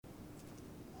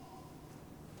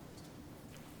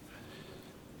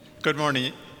Good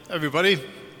morning, everybody,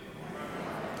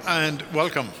 and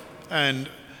welcome. And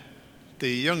the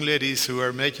young ladies who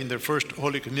are making their first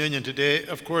Holy Communion today,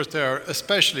 of course, they are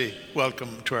especially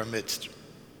welcome to our midst.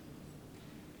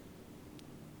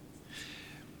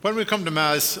 When we come to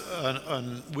Mass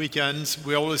on weekends,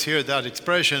 we always hear that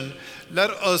expression,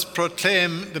 let us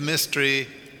proclaim the mystery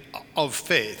of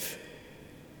faith.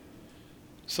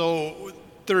 So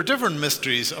there are different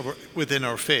mysteries within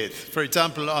our faith. For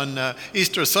example, on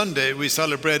Easter Sunday, we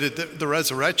celebrated the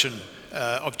resurrection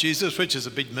of Jesus, which is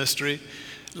a big mystery.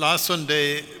 Last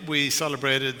Sunday, we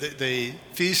celebrated the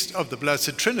Feast of the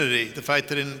Blessed Trinity, the fact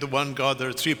that in the one God there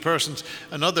are three persons,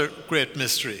 another great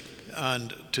mystery.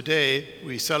 And today,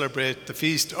 we celebrate the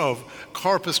Feast of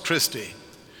Corpus Christi.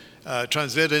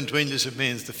 Translated into English, it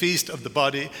means the Feast of the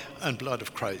Body and Blood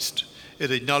of Christ. It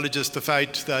acknowledges the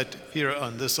fact that here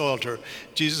on this altar,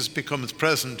 Jesus becomes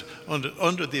present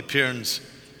under the appearance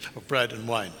of bread and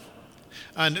wine.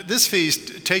 And this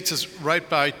feast takes us right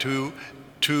back to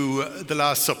the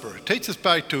Last Supper. It takes us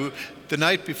back to the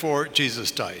night before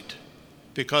Jesus died.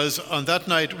 Because on that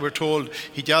night, we're told,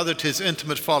 he gathered his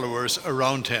intimate followers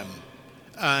around him.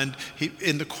 And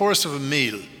in the course of a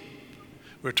meal,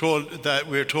 we're told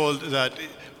that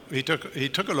he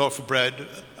took a loaf of bread,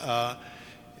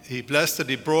 he blessed it,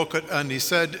 he broke it, and he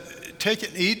said, take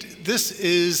it and eat, this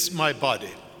is my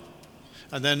body.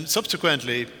 And then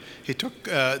subsequently, he took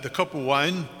the cup of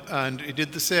wine and he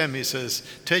did the same. He says,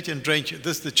 take and drink,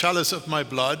 this is the chalice of my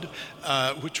blood,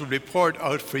 which will be poured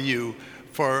out for you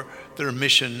for the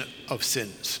remission of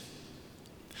sins.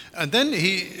 And then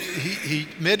he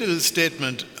made a little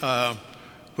statement,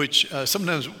 which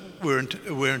sometimes we're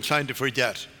inclined to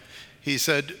forget. He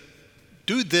said,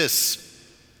 do this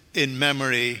in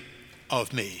memory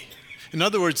of me. In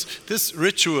other words, this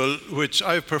ritual which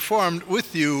I've performed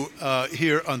with you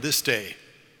here on this day,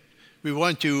 we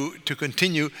want you to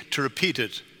continue to repeat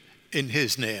it in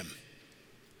his name.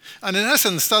 And in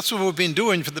essence, that's what we've been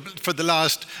doing for the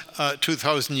last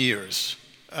 2,000 years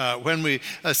when we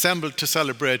assembled to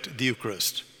celebrate the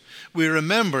Eucharist. We're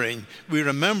remembering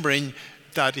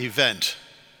that event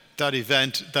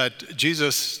that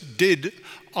Jesus did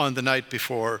on the night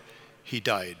before he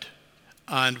died.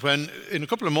 And when, in a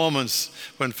couple of moments,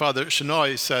 when Father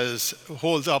Shenoy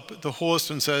holds up the host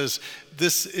and says,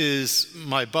 this is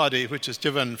my body, which is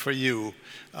given for you,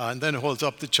 and then holds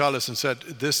up the chalice and said,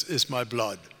 this is my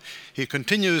blood. He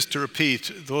continues to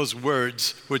repeat those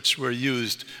words which were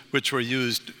used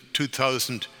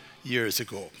 2,000 years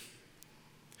ago.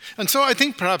 And so I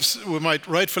think perhaps we might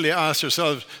rightfully ask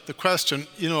ourselves the question,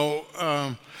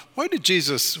 why did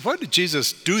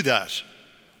Jesus do that?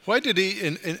 Why did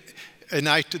he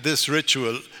enact this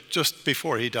ritual just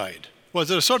before he died?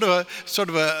 Was it a sort of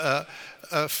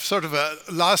a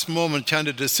last moment kind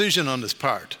of decision on his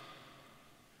part?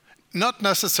 Not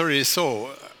necessarily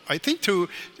so. I think to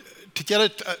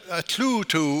get a clue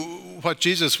to what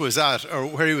Jesus was at or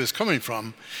where he was coming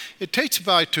from, it takes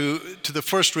back to the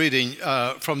first reading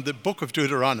from the book of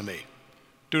Deuteronomy.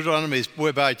 Deuteronomy is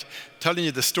way back telling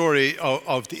you the story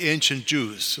of the ancient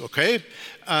Jews, okay?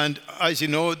 And as you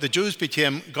know, the Jews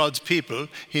became God's people.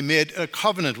 He made a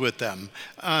covenant with them.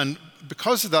 And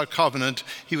because of that covenant,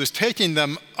 he was taking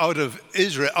them out of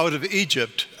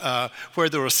Egypt, where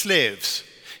there were slaves.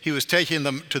 He was taking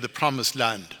them to the promised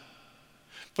land.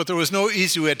 But there was no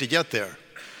easy way to get there.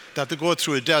 They had to go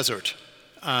through a desert,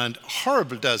 and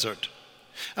horrible desert.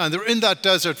 And they were in that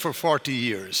desert for 40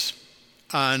 years.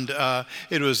 And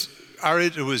it was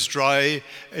arid, it was dry,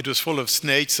 it was full of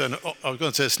snakes, and I was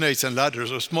going to say snakes and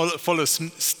ladders. It was full of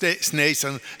snakes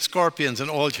and scorpions and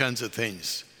all kinds of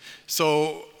things.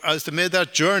 So as they made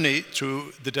that journey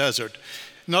through the desert,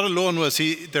 not alone was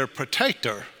he their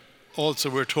protector, also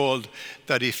we're told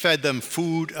that he fed them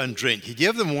food and drink. He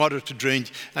gave them water to drink,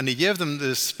 and he gave them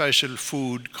this special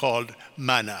food called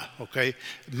manna, okay?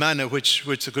 Manna which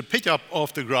they could pick up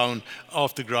off the ground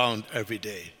every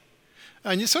day.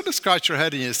 And you sort of scratch your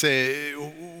head and you say,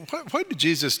 why did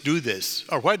Jesus do this?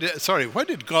 Or why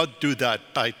did God do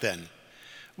that back then?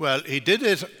 Well, he did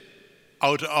it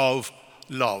out of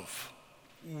love.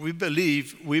 We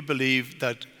believe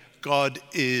that God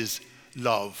is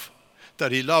love,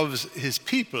 that he loves his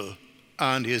people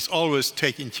and he is always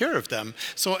taking care of them.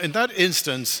 So in that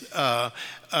instance,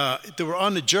 they were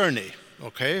on a journey.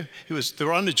 Okay, they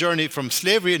were on a journey from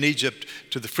slavery in Egypt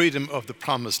to the freedom of the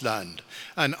promised land.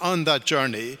 And on that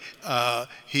journey,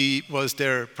 he was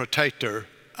their protector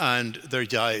and their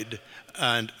guide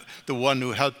and the one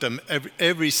who helped them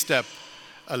every step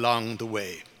along the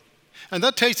way. And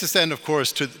that takes us then, of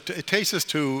course, to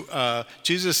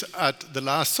Jesus at the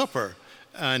Last Supper.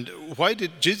 And why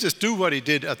did Jesus do what he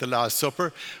did at the Last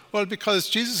Supper? Well,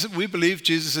 because we believe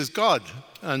Jesus is God.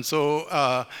 And so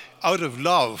out of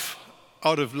love,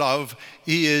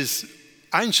 he is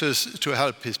anxious to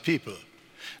help his people.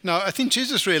 Now, I think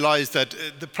Jesus realized that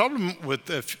the problem with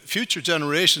the future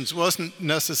generations wasn't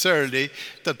necessarily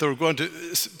that they were going to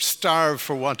starve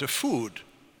for want of food.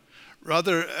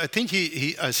 Rather, I think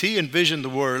he as he envisioned the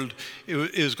world,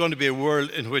 it was going to be a world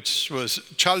in which was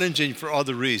challenging for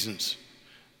other reasons.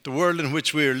 The world in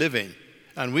which we are living.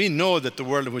 And we know that the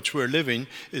world in which we're living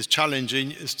is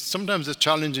challenging. Sometimes it's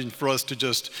challenging for us to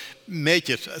just make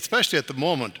it, especially at the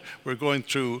moment. We're going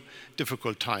through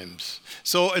difficult times.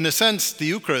 So in a sense, the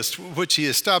Eucharist, which he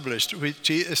established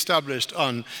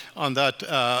on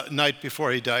that night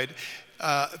before he died,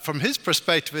 from his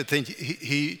perspective, I think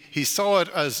he saw it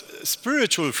as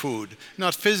spiritual food,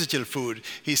 not physical food.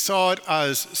 He saw it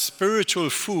as spiritual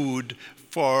food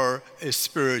for a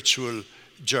spiritual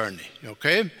journey,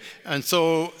 okay? And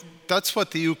so that's what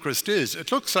the Eucharist is.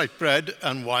 It looks like bread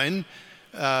and wine,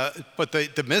 but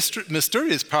the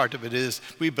mysterious part of it is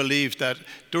we believe that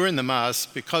during the Mass,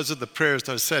 because of the prayers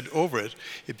that are said over it,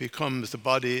 it becomes the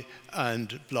body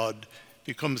and blood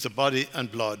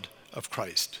of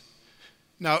Christ.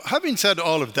 Now, having said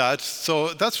all of that,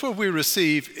 so that's what we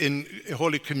receive in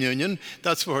Holy Communion.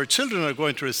 That's what our children are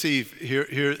going to receive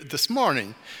here this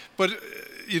morning. But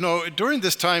during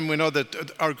this time, we know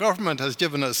that our government has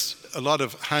given us a lot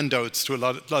of handouts to a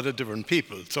lot of different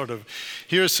people. Sort of,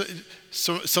 here's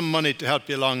some money to help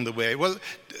you along the way. Well,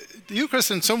 the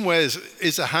Eucharist in some ways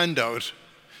is a handout,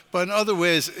 but in other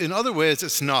ways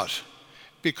it's not.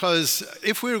 Because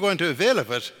if we're going to avail of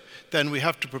it, then we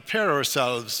have to prepare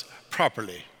ourselves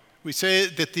properly. We say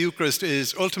that the Eucharist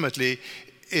is ultimately,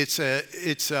 it's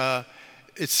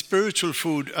spiritual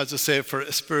food, as I say, for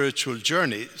a spiritual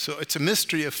journey. So it's a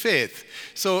mystery of faith.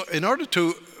 So in order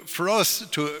for us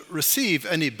to receive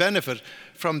any benefit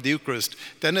from the Eucharist,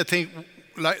 then I think,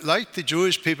 like the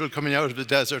Jewish people coming out of the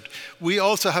desert, we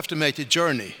also have to make a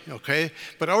journey, okay?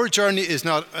 But our journey is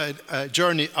not a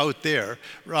journey out there.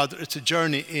 Rather, it's a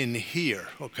journey in here,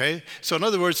 okay? So in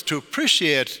other words, to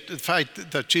appreciate the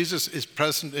fact that Jesus is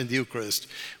present in the Eucharist,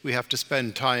 we have to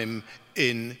spend time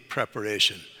in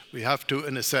preparation. We have to,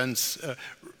 in a sense,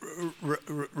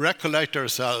 recollect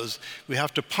ourselves. We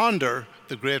have to ponder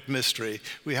the great mystery.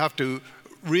 We have to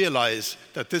realize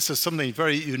that this is something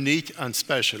very unique and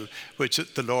special which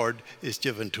the Lord is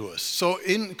given to us. So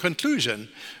in conclusion,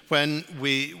 when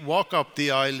we walk up the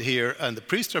aisle here and the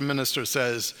priest or minister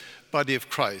says, "Body of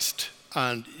Christ,"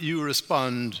 and you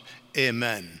respond,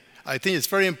 "Amen," I think it's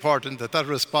very important that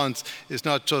response is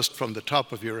not just from the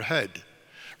top of your head.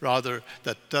 Rather,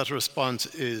 that response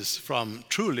is from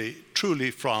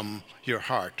truly from your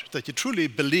heart, that you truly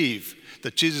believe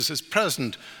that Jesus is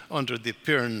present under the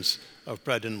appearance of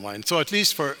bread and wine. So at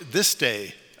least for this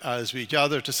day, as we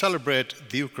gather to celebrate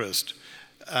the Eucharist,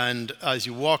 and as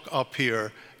you walk up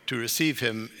here to receive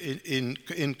him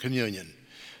in communion,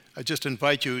 I just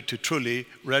invite you to truly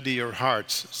ready your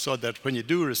hearts so that when you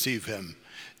do receive him,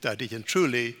 that he can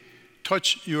truly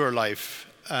touch your life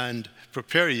and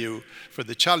prepare you for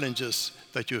the challenges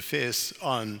that you face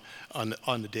on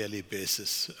a daily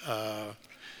basis.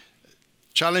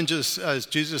 Challenges, as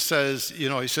Jesus says,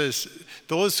 he says,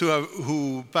 those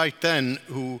who back then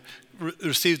who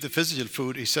received the physical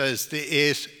food, he says, they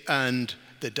ate and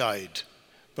they died.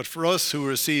 But for us who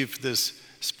receive this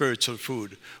spiritual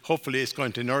food, hopefully it's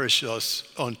going to nourish us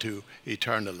unto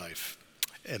eternal life.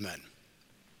 Amen.